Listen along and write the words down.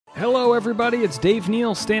Hello, everybody. It's Dave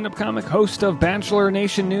Neal, stand-up comic, host of Bachelor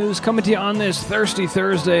Nation News, coming to you on this Thirsty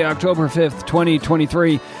Thursday, October 5th,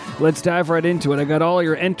 2023. Let's dive right into it. I got all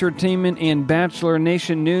your entertainment and Bachelor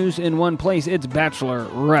Nation news in one place. It's Bachelor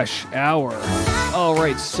Rush Hour. All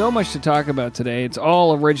right, so much to talk about today. It's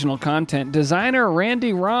all original content. Designer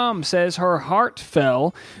Randy Rahm says her heart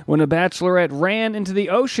fell when a bachelorette ran into the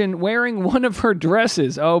ocean wearing one of her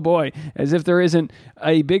dresses. Oh boy, as if there isn't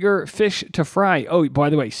a bigger fish to fry. Oh, by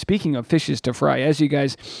the way, speaking of fishes to fry, as you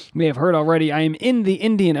guys may have heard already, I am in the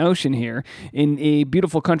Indian Ocean here in a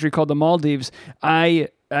beautiful country called the Maldives.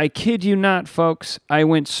 I kid you not, folks. I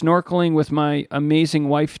went snorkeling with my amazing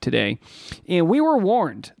wife today, and we were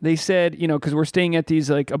warned. They said, because we're staying at these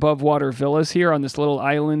above water villas here on this little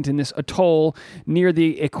island in this atoll near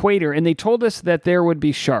the equator, and they told us that there would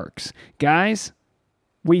be sharks. Guys,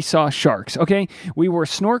 we saw sharks, okay? We were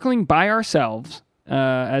snorkeling by ourselves,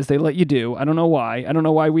 as they let you do. I don't know why. I don't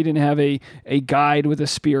know why we didn't have a guide with a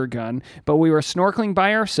spear gun, but we were snorkeling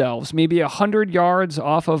by ourselves, maybe 100 yards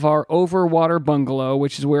off of our overwater bungalow,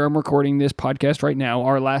 which is where I'm recording this podcast right now,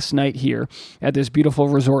 our last night here at this beautiful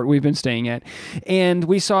resort we've been staying at, and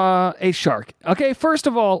we saw a shark. Okay, first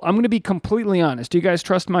of all, I'm going to be completely honest. Do you guys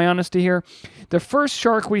trust my honesty here? The first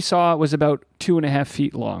shark we saw was about 2.5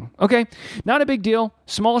 feet long. Okay, not a big deal.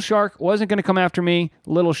 Small shark, wasn't going to come after me.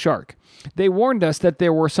 Little shark. They warned us that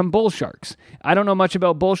there were some bull sharks. I don't know much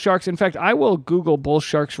about bull sharks. In fact, I will Google bull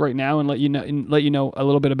sharks right now and let you know a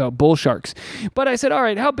little bit about bull sharks. But I said, all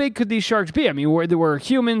right, how big could these sharks be? I mean, there were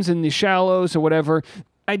humans in the shallows or whatever.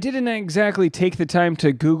 I didn't exactly take the time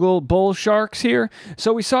to Google bull sharks here,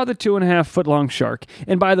 so we saw the 2.5 foot long shark.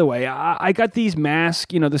 And by the way, I got these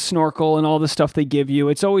masks, the snorkel and all the stuff they give you.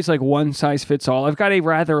 It's always like one size fits all. I've got a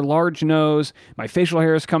rather large nose. My facial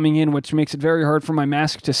hair is coming in, which makes it very hard for my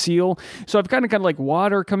mask to seal. So I've kind of got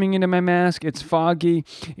water coming into my mask. It's foggy,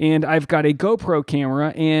 and I've got a GoPro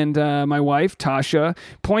camera, and my wife, Tasha,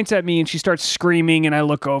 points at me and she starts screaming, and I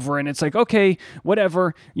look over and it's like, okay,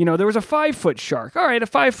 whatever. There was a 5 foot shark. All right,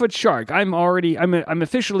 a 5 foot shark. I'm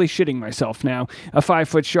officially shitting myself now. A 5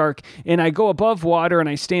 foot shark. And I go above water and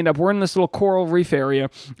I stand up. We're in this little coral reef area.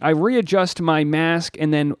 I readjust my mask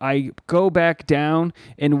and then I go back down.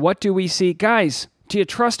 And what do we see? Guys, do you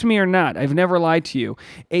trust me or not? I've never lied to you.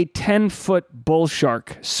 A 10-foot bull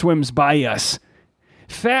shark swims by us.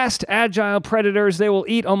 Fast, agile predators, they will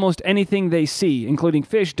eat almost anything they see, including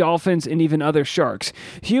fish, dolphins, and even other sharks.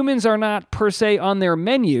 Humans are not per se on their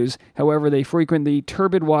menus. However, they frequent the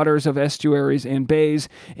turbid waters of estuaries and bays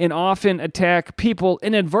and often attack people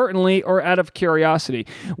inadvertently or out of curiosity.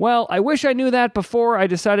 Well, I wish I knew that before I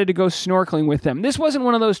decided to go snorkeling with them. This wasn't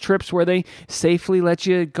one of those trips where they safely let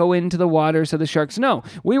you go into the waters of the sharks. No,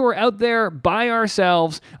 we were out there by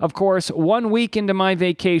ourselves, of course, 1 week into my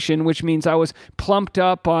vacation, which means I was plumped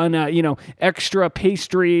up on, extra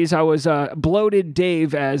pastries. I was bloated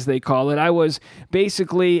Dave, as they call it. I was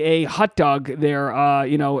basically a hot dog there,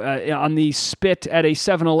 on the spit at a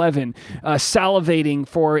 7-Eleven, salivating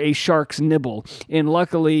for a shark's nibble. And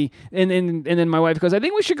luckily, and then my wife goes, I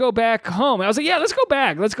think we should go back home. I was like, yeah, let's go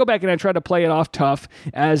back. Let's go back. And I tried to play it off tough,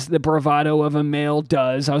 as the bravado of a male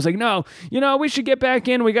does. I was like, no, we should get back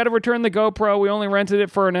in. We got to return the GoPro. We only rented it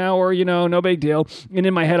for an hour, no big deal. And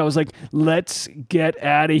in my head, I was like, let's get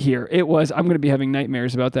out of here. I'm going to be having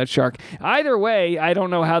nightmares about that shark. Either way, I don't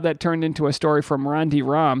know how that turned into a story from Randy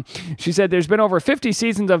Rahm. She said there's been over 50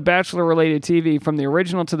 seasons of Bachelor-related TV, from the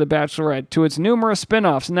original to The Bachelorette to its numerous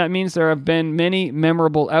spin-offs, and that means there have been many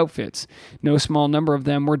memorable outfits. No small number of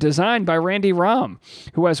them were designed by Randy Rahm,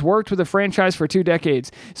 who has worked with the franchise for 2 decades.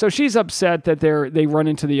 So she's upset that they run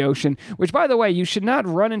into the ocean, which, by the way, you should not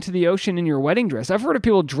run into the ocean in your wedding dress. I've heard of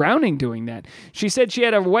people drowning doing that. She said she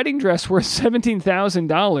had a wedding dress worth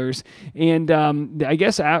 $17,000, and I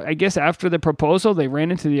guess after the proposal, they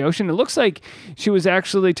ran into the ocean. It looks like she was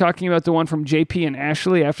actually talking about the one from JP and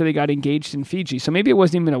Ashley after they got engaged in Fiji. So maybe it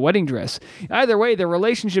wasn't even a wedding dress. Either way, the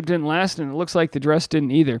relationship didn't last, and it looks like the dress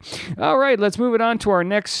didn't either. All right, let's move it on to our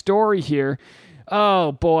next story here.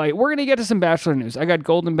 Oh boy, we're going to get to some Bachelor news. I got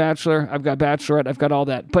Golden Bachelor, I've got Bachelorette, I've got all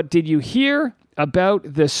that. But did you hear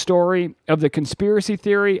about the story of the conspiracy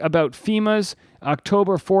theory about FEMA's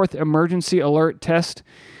October 4th emergency alert test?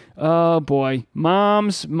 Oh boy,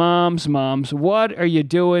 moms, what are you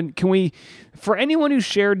doing? For anyone who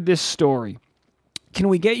shared this story, Can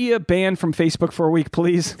we get you banned from Facebook for a week,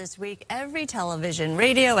 please? This week, every television,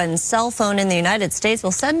 radio, and cell phone in the United States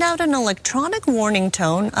will send out an electronic warning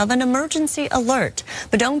tone of an emergency alert.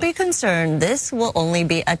 But don't be concerned, this will only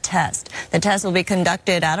be a test. The test will be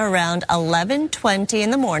conducted at around 11:20 in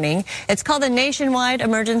the morning. It's called the Nationwide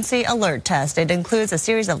Emergency Alert Test. It includes a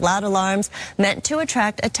series of loud alarms meant to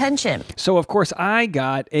attract attention. So, of course, I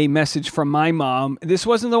got a message from my mom. This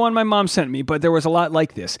wasn't the one my mom sent me, but there was a lot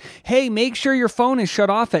like this. Hey, make sure your phone is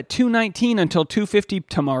shut off at 2:19 until 2:50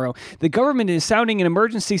 tomorrow. The government is sounding an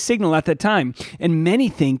emergency signal at that time, and many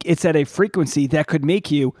think it's at a frequency that could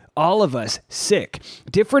make you, all of us, sick.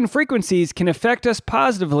 Different frequencies can affect us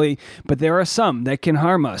positively, but there are some that can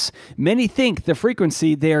harm us. Many think the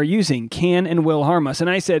frequency they are using can and will harm us. And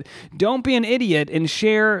I said, don't be an idiot and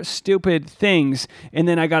share stupid things. And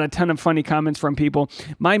then I got a ton of funny comments from people.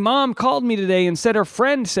 My mom called me today and said her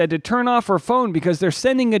friend said to turn off her phone because they're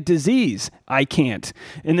sending a disease. I can't.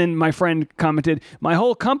 And then my friend commented, my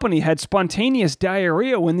whole company had spontaneous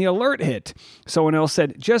diarrhea when the alert hit. Someone else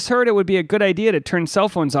said, just heard it would be a good idea to turn cell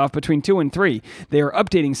phones off between 2 and 3. They are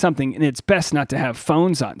updating something and it's best not to have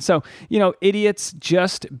phones on. So, idiots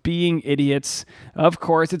just being idiots. Of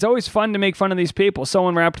course, it's always fun to make fun of these people.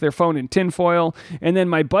 Someone wrapped their phone in tinfoil, and then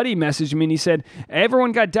my buddy messaged me and he said,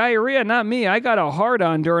 everyone got diarrhea, not me. I got a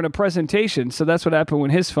hard-on during a presentation. So that's what happened when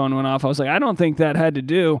his phone went off. I was like, I don't think that had to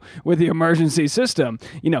do with the emergency system.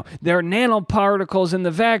 There are nanoparticles in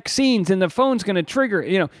the vaccines and the phone's going to trigger,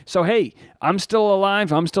 So, hey, I'm still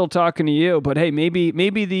alive. I'm still talking to you. But hey, maybe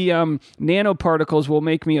the nanoparticles will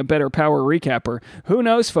make me a better power recapper. Who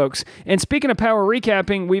knows, folks? And speaking of power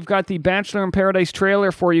recapping, we've got the Bachelor in Paradise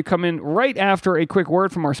trailer for you coming right after a quick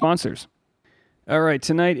word from our sponsors. All right,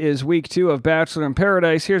 tonight is week 2 of Bachelor in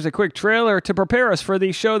Paradise. Here's a quick trailer to prepare us for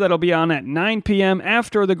the show that'll be on at 9 p.m.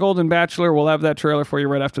 after The Golden Bachelor. We'll have that trailer for you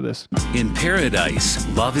right after this. In paradise,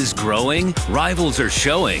 love is growing, rivals are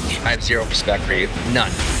showing. I have zero respect for you.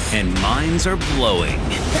 None. And minds are blowing.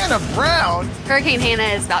 Hannah Brown? Hurricane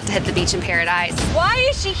Hannah is about to hit the beach in paradise. Why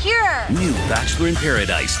is she here? New Bachelor in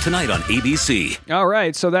Paradise tonight on ABC. All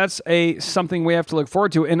right, so that's something we have to look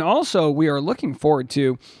forward to. And also, we are looking forward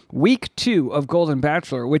to week 2 of Golden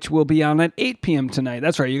Bachelor, which will be on at 8 p.m. tonight.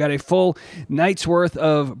 That's right, you got a full night's worth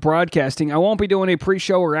of broadcasting. I won't be doing a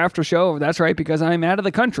pre-show or after-show. That's right, because I'm out of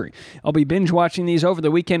the country. I'll be binge-watching these over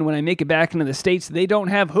the weekend when I make it back into the States. They don't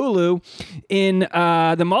have Hulu in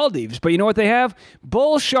the Maldives, but you know what they have?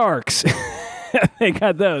 Bull sharks. They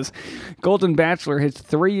got those. Golden Bachelor hits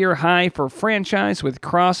 3-year high for franchise with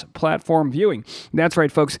cross-platform viewing. That's right,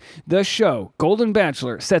 folks. The show, Golden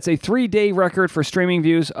Bachelor, sets a 3-day record for streaming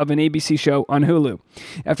views of an ABC show on Hulu.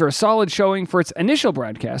 After a solid showing for its initial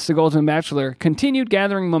broadcast, The Golden Bachelor continued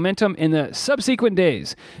gathering momentum in the subsequent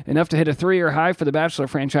days, enough to hit a 3-year high for the Bachelor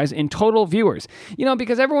franchise in total viewers.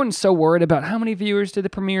 Because everyone's so worried about how many viewers did the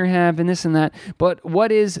premiere have and this and that, but what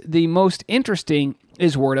is the most interesting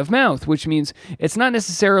is word of mouth, which means it's not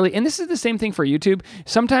necessarily, and this is the same thing for YouTube.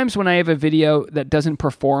 Sometimes when I have a video that doesn't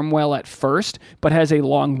perform well at first, but has a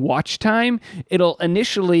long watch time, it'll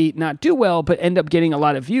initially not do well, but end up getting a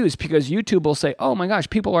lot of views because YouTube will say, oh my gosh,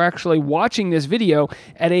 people are actually watching this video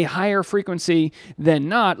at a higher frequency than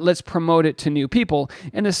not. Let's promote it to new people.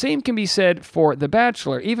 And the same can be said for The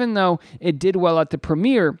Bachelor. Even though it did well at the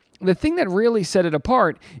premiere, the thing that really set it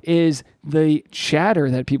apart is the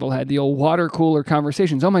chatter that people had, the old water cooler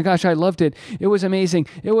conversations. Oh my gosh, I loved it. It was amazing.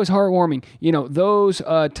 It was heartwarming. Those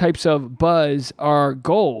types of buzz are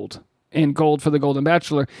gold. And gold for The Golden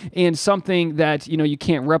Bachelor, and something that, you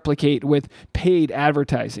can't replicate with paid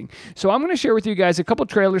advertising. So I'm going to share with you guys a couple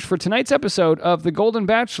trailers for tonight's episode of The Golden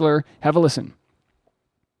Bachelor. Have a listen.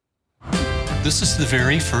 This is the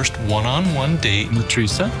very first one-on-one date with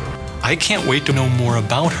Teresa. I can't wait to know more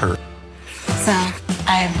about her. So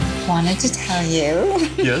I wanted to tell you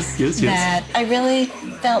Yes. that I really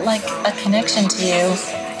felt like a connection to you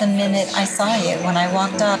the minute I saw you when I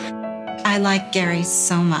walked up. I like Gary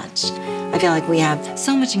so much. I feel like we have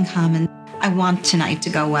so much in common. I want tonight to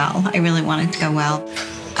go well. I really want it to go well.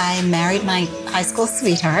 I married my high school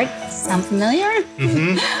sweetheart. Sound familiar?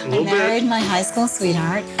 Mm-hmm. I married my high school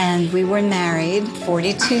sweetheart, and we were married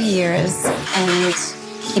 42 years, and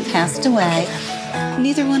he passed away.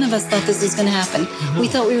 Neither one of us thought this was going to happen. We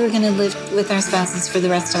thought we were going to live with our spouses for the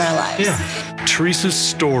rest of our lives. Yeah. Teresa's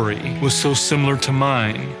story was so similar to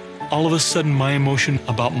mine. All of a sudden, my emotion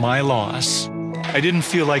about my loss, I didn't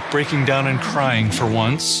feel like breaking down and crying for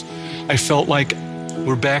once. I felt like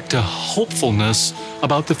we're back to hopefulness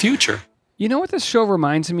about the future. You know what this show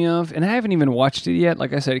reminds me of? And I haven't even watched it yet,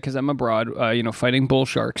 like I said, because I'm abroad, fighting bull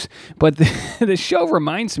sharks. But the show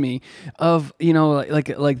reminds me of,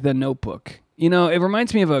 like The Notebook. You know, it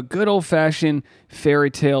reminds me of a good old-fashioned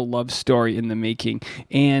fairy tale love story in the making,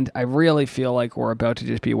 and I really feel like we're about to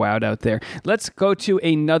just be wowed out there. Let's go to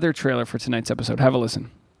another trailer for tonight's episode. Have a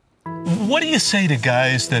listen. What do you say to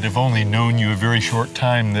guys that have only known you a very short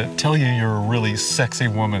time that tell you you're a really sexy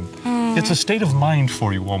woman? It's a state of mind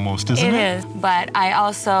for you almost, isn't it? It is, but I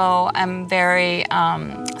also am very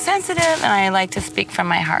sensitive, and I like to speak from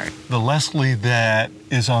my heart. The Leslie that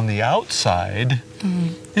is on the outside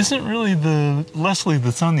isn't really the Leslie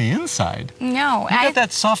that's on the inside. No. You got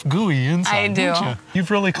that soft, gooey inside, I do. don't you?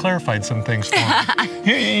 You've really clarified some things for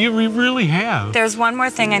me. you really have. There's one more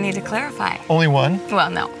thing I need to clarify. Only one?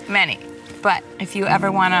 Well, no, many. But if you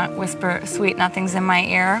ever want to whisper sweet nothings in my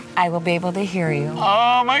ear, I will be able to hear you.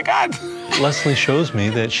 Oh, my God. Leslie shows me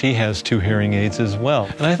that she has 2 hearing aids as well.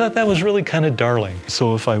 And I thought that was really kind of darling.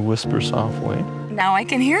 So if I whisper softly... Now I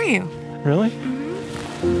can hear you. Really?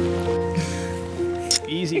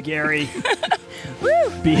 Easy, Gary.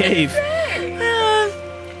 Behave.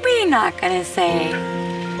 We're not going to say.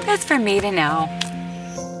 That's for me to know.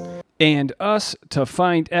 And us to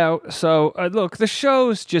find out. So, look, the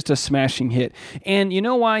show's just a smashing hit. And you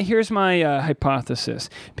know why? Here's my hypothesis.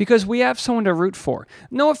 Because we have someone to root for.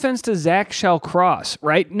 No offense to Zach Shallcross,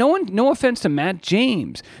 right? No offense to Matt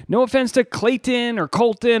James. No offense to Clayton or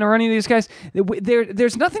Colton or any of these guys.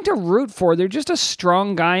 There's nothing to root for. They're just a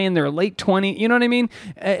strong guy in their late 20s. You know what I mean?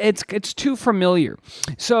 It's too familiar.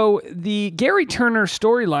 So the Gary Turner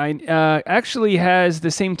storyline actually has the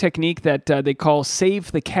same technique that they call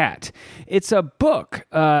Save the Cat. It's a book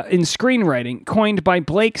in screenwriting coined by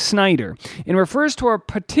Blake Snyder and refers to a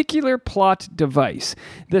particular plot device.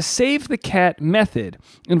 The Save the Cat method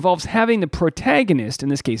involves having the protagonist, in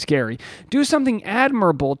this case Gary, do something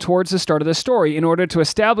admirable towards the start of the story in order to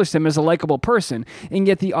establish them as a likable person and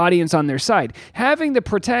get the audience on their side. Having the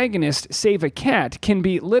protagonist save a cat can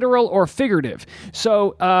be literal or figurative.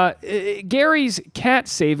 So Gary's cat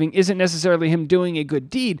saving isn't necessarily him doing a good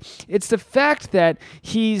deed. It's the fact that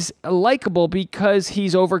he's likable because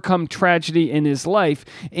he's overcome tragedy in his life.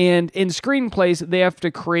 And in screenplays, they have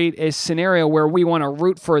to create a scenario where we want to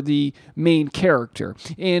root for the main character.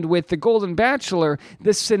 And with The Golden Bachelor,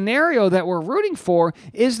 the scenario that we're rooting for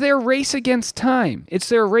is their race against time. It's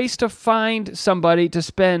their race to find somebody to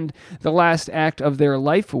spend the last act of their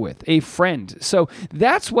life with, a friend. So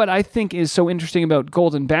that's what I think is so interesting about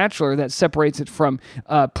Golden Bachelor that separates it from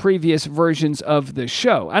previous versions of the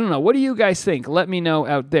show. I don't know. What do you guys think? Let me know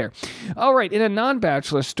out there. All right, in a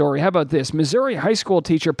non-Bachelor story, how about this? Missouri high school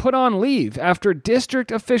teacher put on leave after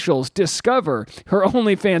district officials discover her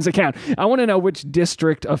OnlyFans account. I want to know which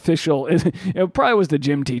district official. It probably was the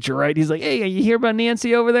gym teacher, right? He's like, hey, you hear about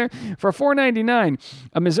Nancy over there? For $4.99,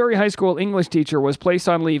 a Missouri high school English teacher was placed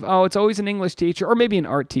on leave. Oh, it's always an English teacher, or maybe an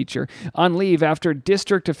art teacher, on leave after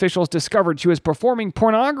district officials discovered she was performing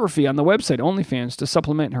pornography on the website OnlyFans to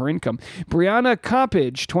supplement her income. Brianna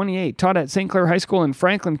Coppage, 28, taught at St. Clair High School in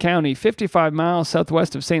Franklin County, 55 miles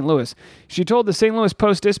southwest of St. Louis. She told the St. Louis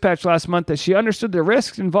Post-Dispatch last month that she understood the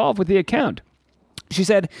risks involved with the account. She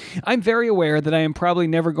said, I'm very aware that I am probably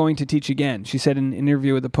never going to teach again, she said in an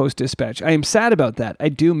interview with the Post-Dispatch. I am sad about that. I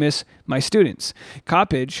do miss my students.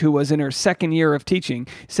 Coppage, who was in her second year of teaching,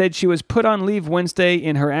 said she was put on leave Wednesday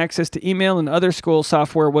and her access to email and other school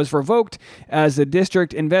software was revoked as the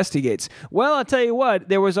district investigates. Well, I'll tell you what,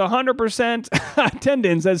 there was 100%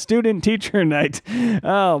 attendance at student-teacher night.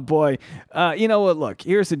 Oh, boy. You know what? Look,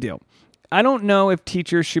 here's the deal. I don't know if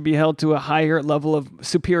teachers should be held to a higher level of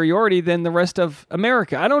superiority than the rest of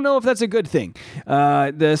America. I don't know if that's a good thing.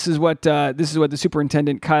 This is what the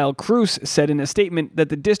superintendent Kyle Cruz said in a statement that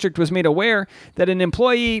the district was made aware that an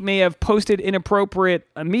employee may have posted inappropriate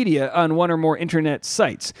media on one or more internet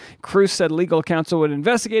sites. Cruz said legal counsel would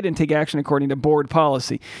investigate and take action according to board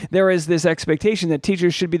policy. There is this expectation that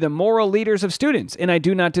teachers should be the moral leaders of students, and I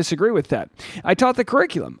do not disagree with that. I taught the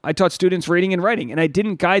curriculum. I taught students reading and writing, and I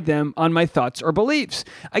didn't guide them on my thoughts or beliefs.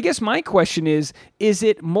 I guess my question is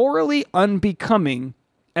it morally unbecoming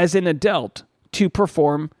as an adult to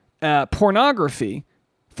perform pornography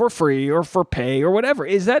for free or for pay or whatever?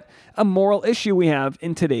 Is that a moral issue we have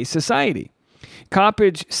in today's society?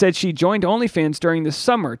 Coppage said she joined OnlyFans during the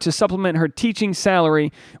summer to supplement her teaching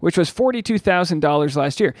salary, which was $42,000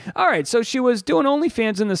 last year. All right, so she was doing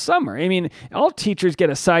OnlyFans in the summer. I mean, all teachers get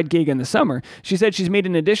a side gig in the summer. She said she's made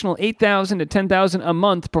an additional $8,000 to $10,000 a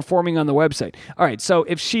month performing on the website. All right, so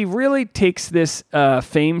if she really takes this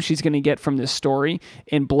fame she's going to get from this story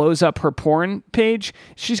and blows up her porn page,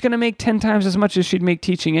 she's going to make 10 times as much as she'd make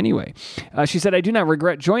teaching anyway. She said, I do not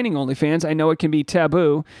regret joining OnlyFans. I know it can be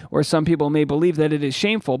taboo, or some people may believe believe that it is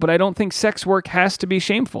shameful, but I don't think sex work has to be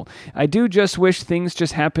shameful. I do just wish things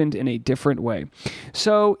just happened in a different way.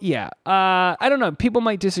 So, yeah, I don't know. People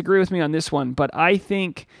might disagree with me on this one, but I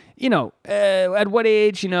think, at what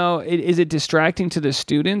age, is it distracting to the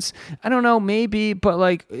students? I don't know, maybe, but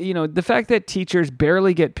the fact that teachers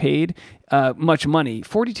barely get paid much money,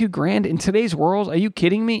 $42,000 in today's world, are you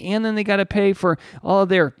kidding me? And then they got to pay for all of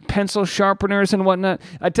their pencil sharpeners and whatnot.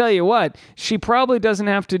 I tell you what, she probably doesn't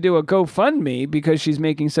have to do a GoFundMe because she's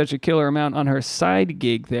making such a killer amount on her side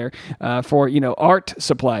gig there for, art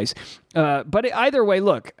supplies. But either way,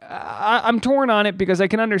 look, I'm torn on it because I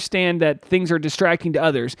can understand that things are distracting to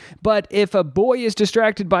others. But if a boy is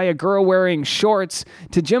distracted by a girl wearing shorts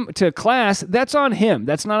to class, that's on him.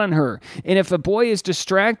 That's not on her. And if a boy is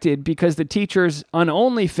distracted because the teacher's on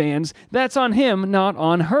OnlyFans, that's on him, not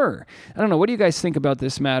on her. I don't know. What do you guys think about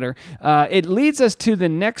this matter? It leads us to the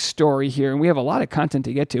next story here, and we have a lot of content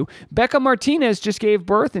to get to. Becca Martinez just gave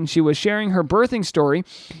birth, and she was sharing her birthing story,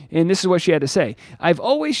 and this is what she had to say. I've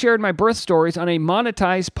always shared my birth stories on a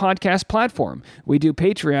monetized podcast platform. We do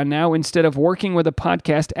Patreon now instead of working with a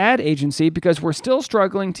podcast ad agency because we're still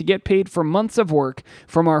struggling to get paid for months of work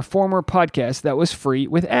from our former podcast that was free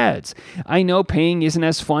with ads. I know paying isn't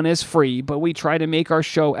as fun as free, but we try to make our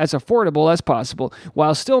show as affordable as possible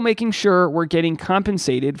while still making sure we're getting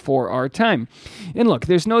compensated for our time. And look,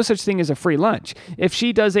 there's no such thing as a free lunch. If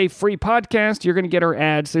she does a free podcast, you're going to get her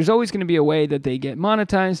ads. There's always going to be a way that they get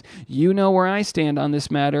monetized. You know where I stand on this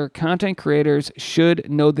matter. Content creators should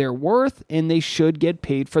know their worth and they should get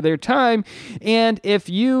paid for their time. And if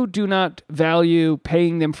you do not value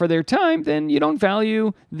paying them for their time, then you don't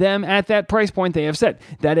value them at that price point they have set.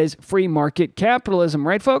 That is free market capitalism,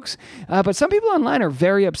 right, folks? But some people online are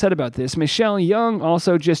very upset about this. Michelle Young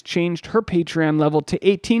also just changed her Patreon level to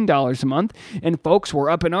 $18 a month, and folks were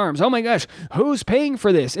up in arms. Oh my gosh, who's paying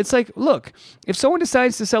for this? It's like, look, if someone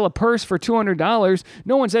decides to sell a purse for $200,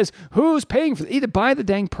 no one says, who's paying for it? Either buy the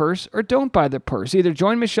dang purse or don't buy the purse. Either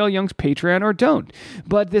join Michelle Young's Patreon or don't.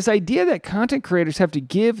 But this idea that content creators have to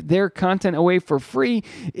give their content away for free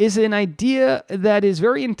is an idea that is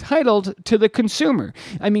very entitled to the consumer.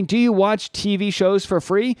 I mean, do you watch TV shows for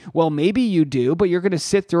free? Well, maybe you do, but you're going to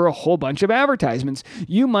sit through a whole bunch of advertisements.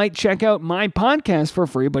 You might check out my podcast for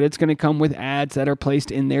free, but it's going to come with ads that are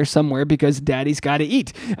placed in there somewhere because daddy's got to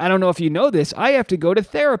eat. I don't know if you know this. I have to go to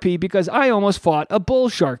therapy because I almost fought a bull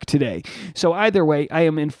shark today. So either way, I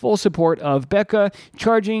am in full support of Becca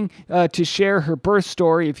charging to share her birth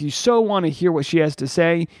story. If you so want to hear what she has to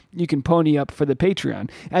say, you can pony up for the Patreon.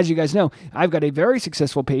 As you guys know, I've got a very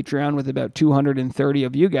successful Patreon with about 230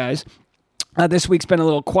 of you guys. This week's been a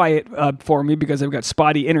little quiet for me because I've got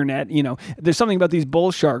spotty internet. There's something about these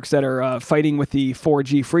bull sharks that are fighting with the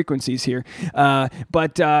 4G frequencies here.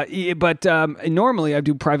 But normally I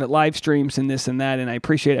do private live streams and this and that, and I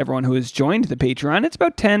appreciate everyone who has joined the Patreon. It's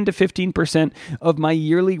about 10 to 15% of my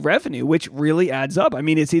yearly revenue, which really adds up. I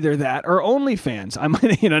mean, it's either that or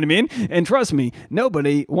OnlyFans. You know what I mean? And trust me,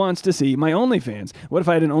 nobody wants to see my OnlyFans. What if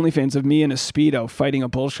I had an OnlyFans of me in a Speedo fighting a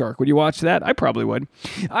bull shark? Would you watch that? I probably would.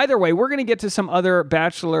 Either way, we're going to get to some other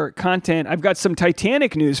Bachelor content. I've got some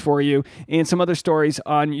Titanic news for you and some other stories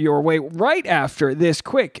on your way right after this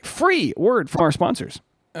quick free word from our sponsors.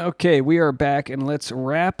 Okay, we are back, and let's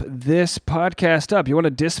wrap this podcast up. You want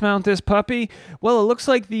to dismount this puppy? Well, it looks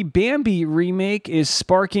like the Bambi remake is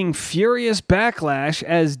sparking furious backlash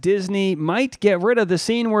as Disney might get rid of the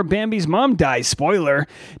scene where Bambi's mom dies. Spoiler,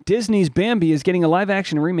 Disney's Bambi is getting a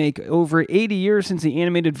live-action remake over 80 years since the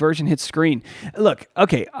animated version hit screen. Look,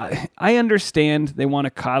 okay, I understand they want to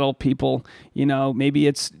coddle people. Maybe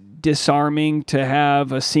it's disarming to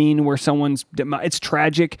have a scene where it's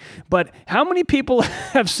tragic, but how many people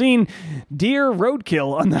have seen deer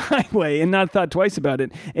roadkill on the highway and not thought twice about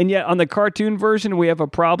it? And yet on the cartoon version, we have a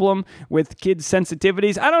problem with kids'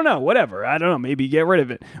 sensitivities. I don't know, whatever. I don't know. Maybe get rid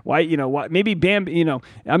of it. Why, maybe Bambi,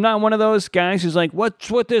 I'm not one of those guys who's like,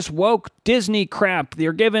 what's with this woke Disney crap?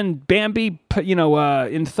 They're giving Bambi,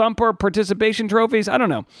 in Thumper participation trophies. I don't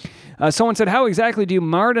know. Someone said, how exactly do you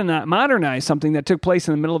modernize something that took place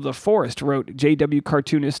in the middle of the forest, wrote JW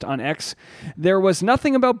Cartoonist on X. There was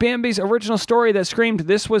nothing about Bambi's original story that screamed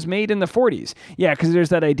this was made in the 40s. Yeah, because there's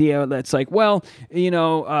that idea that's like, well,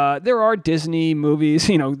 there are Disney movies,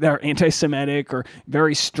 that are anti-Semitic or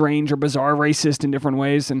very strange or bizarre racist in different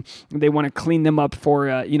ways, and they want to clean them up for,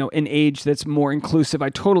 an age that's more inclusive. I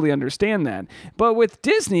totally understand that. But with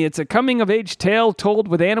Disney, it's a coming-of-age age tale told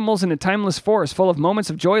with animals in a timeless forest full of moments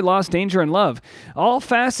of joy, loss, danger, and love. All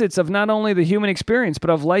facets of not only the human experience, but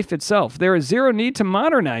of life itself. There is zero need to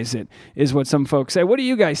modernize it, is what some folks say. What do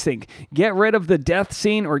you guys think? Get rid of the death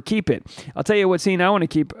scene or keep it? I'll tell you what scene I want to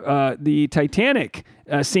keep. The Titanic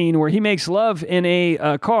scene where he makes love in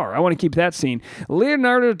a car. I want to keep that scene.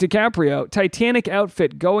 Leonardo DiCaprio, Titanic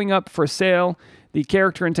outfit going up for sale. The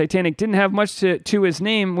character in Titanic didn't have much to his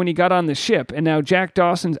name when he got on the ship, and now Jack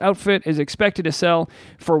Dawson's outfit is expected to sell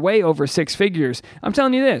for way over 6 figures. I'm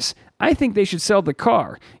telling you this. I think they should sell the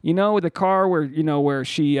car. You know, the car where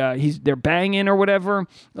they're banging or whatever.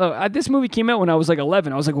 This movie came out when I was like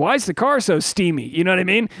 11. I was like, why is the car so steamy? You know what I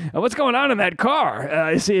mean? What's going on in that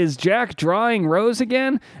car? Is Jack drawing Rose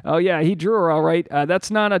again? Oh yeah, he drew her all right.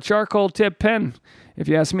 That's not a charcoal tip pen, if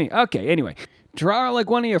you ask me. Okay, anyway. Draw her like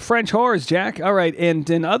one of your French whores, Jack. All right, and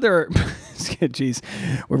in other... Jeez,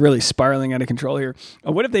 we're really spiraling out of control here.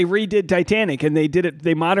 What if they redid Titanic and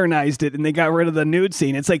they modernized it and they got rid of the nude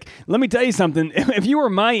scene? It's like, let me tell you something. If you were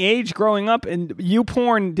my age growing up and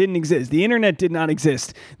YouPorn didn't exist, the internet did not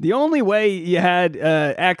exist, the only way you had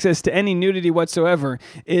access to any nudity whatsoever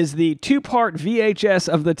is the 2-part VHS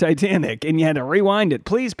of the Titanic, and you had to rewind it.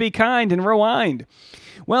 Please be kind and rewind.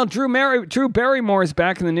 Well, Drew Barrymore is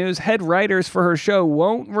back in the news. Head writers for her show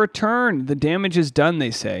won't return. The damage is done,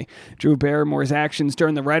 they say. Drew Barrymore's actions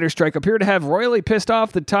during the writer's strike appear to have royally pissed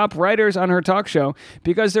off the top writers on her talk show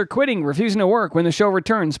because they're quitting, refusing to work when the show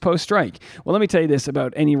returns post-strike. Well, let me tell you this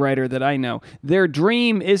about any writer that I know. Their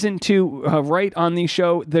dream isn't to write on the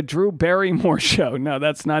show, The Drew Barrymore Show. No,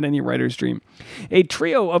 that's not any writer's dream. A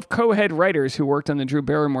trio of co-head writers who worked on The Drew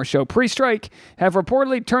Barrymore Show pre-strike have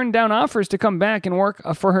reportedly turned down offers to come back and work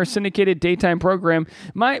for her syndicated daytime program.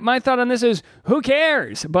 My thought on this is, who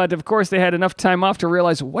cares? But of course, they had enough time off to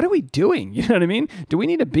realize, what are we doing? You know what I mean? Do we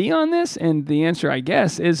need to be on this? And the answer, I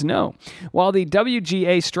guess, is no. While the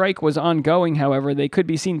WGA strike was ongoing, however, they could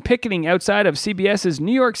be seen picketing outside of CBS's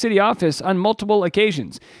New York City office on multiple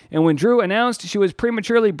occasions. And when Drew announced she was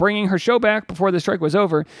prematurely bringing her show back before the strike was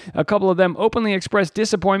over, a couple of them openly expressed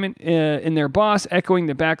disappointment in their boss, echoing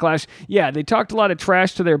the backlash. Yeah, they talked a lot of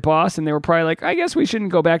trash to their boss, and they were probably like, I guess we shouldn't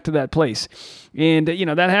go back to that place. And,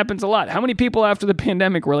 that happens a lot. How many people after the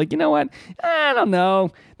pandemic were like, you know what? I don't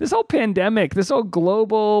know. This whole pandemic, this whole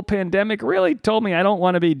global pandemic really told me I don't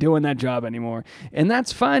want to be doing that job anymore. And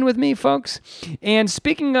that's fine with me, folks. And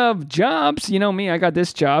speaking of jobs, you know me, I got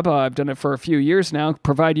this job. I've done it for a few years now,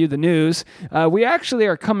 provide you the news. We actually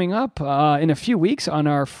are coming up in a few weeks on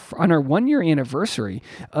our 1-year anniversary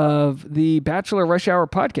of the Bachelor Rush Hour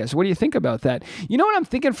podcast. What do you think about that? You know what I'm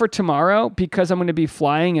thinking for tomorrow? Because I'm going to be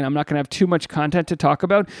flying and I'm not going to have too much content to talk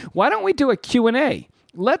about. Why don't we do a Q&A?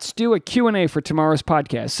 Let's do a Q&A for tomorrow's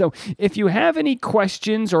podcast. So if you have any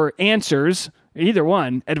questions or answers, either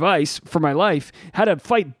one, advice for my life, how to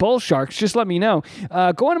fight bull sharks, just let me know.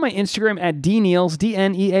 Go onto my Instagram at dneals,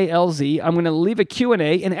 D-N-E-A-L-Z. I'm going to leave a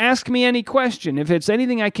Q&A and ask me any question. If it's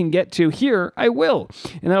anything I can get to here, I will.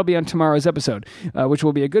 And that'll be on tomorrow's episode, which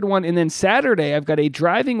will be a good one. And then Saturday, I've got a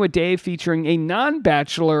Driving with Dave featuring a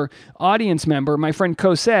non-Bachelor audience member, my friend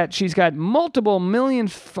Cosette. She's got multiple million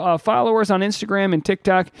followers on Instagram and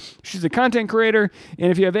TikTok. She's a content creator. And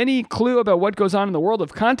if you have any clue about what goes on in the world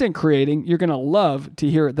of content creating, you're going to love to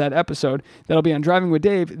hear that episode. That'll be on Driving with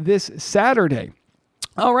Dave this Saturday.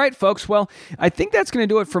 All right, folks. Well, I think that's going to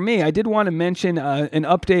do it for me. I did want to mention an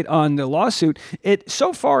update on the lawsuit.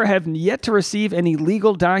 So far, I have yet to receive any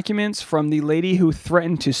legal documents from the lady who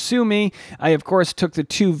threatened to sue me. I, of course, took the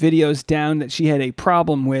 2 videos down that she had a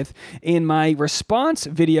problem with. In my response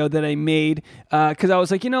video that I made, because I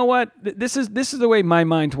was like, you know what? This is the way my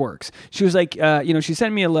mind works. She was like, she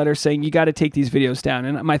sent me a letter saying, you got to take these videos down.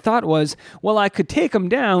 And my thought was, well, I could take them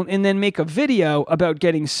down and then make a video about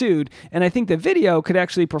getting sued. And I think the video could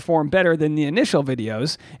actually perform better than the initial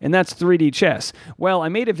videos, and that's 3D chess. Well, I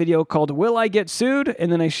made a video called Will I Get Sued?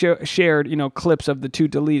 And then I shared, clips of the 2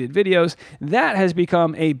 deleted videos. That has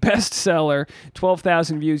become a bestseller,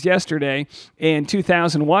 12,000 views yesterday and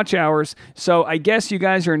 2,000 watch hours. So I guess you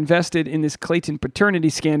guys are invested in this Clayton paternity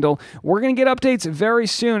scandal. We're going to get updates very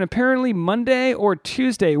soon. Apparently Monday or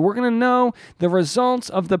Tuesday, we're going to know the results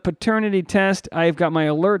of the paternity test. I've got my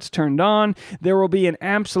alerts turned on. There will be an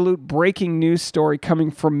absolute breaking news story coming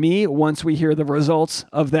from me once we hear the results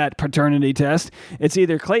of that paternity test. It's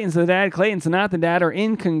either Clayton's the dad, Clayton's not the dad, or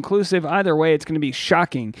inconclusive. Either way, it's going to be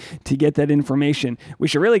shocking to get that information. We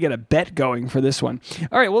should really get a bet going for this one.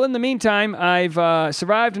 All right, well, in the meantime, I've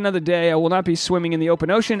survived another day. I will not be swimming in the open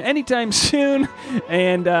ocean anytime soon.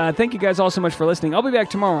 And thank you guys all so much for listening. I'll be back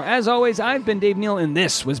tomorrow. As always, I've been Dave Neal, and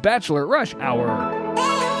this was Bachelor Rush Hour.